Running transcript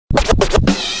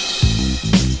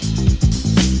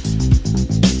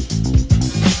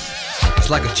It's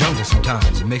like a jungle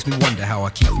sometimes. It makes me wonder how I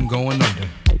keep from going under.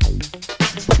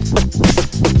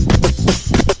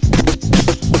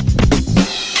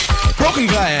 Broken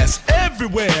glass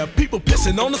everywhere, people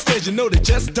pissing on the stage, you know they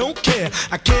just don't care.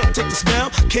 I can't take the smell,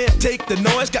 can't take the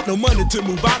noise, got no money to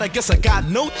move out, I guess I got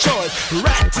no choice.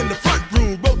 Rats in the front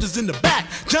room, roaches in the back,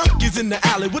 junkies in the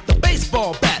alley with the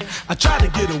baseball bat. I tried to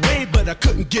get away, but I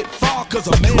couldn't get far, cause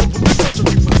a man with potential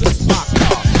repossessed my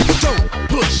car. Don't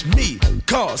push me,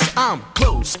 cause I'm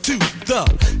close to the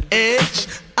edge.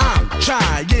 I'm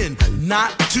trying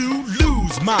not to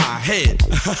lose my head.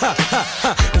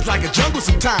 It's like a jungle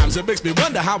sometimes, it makes me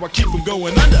wonder how I keep from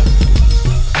going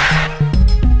under.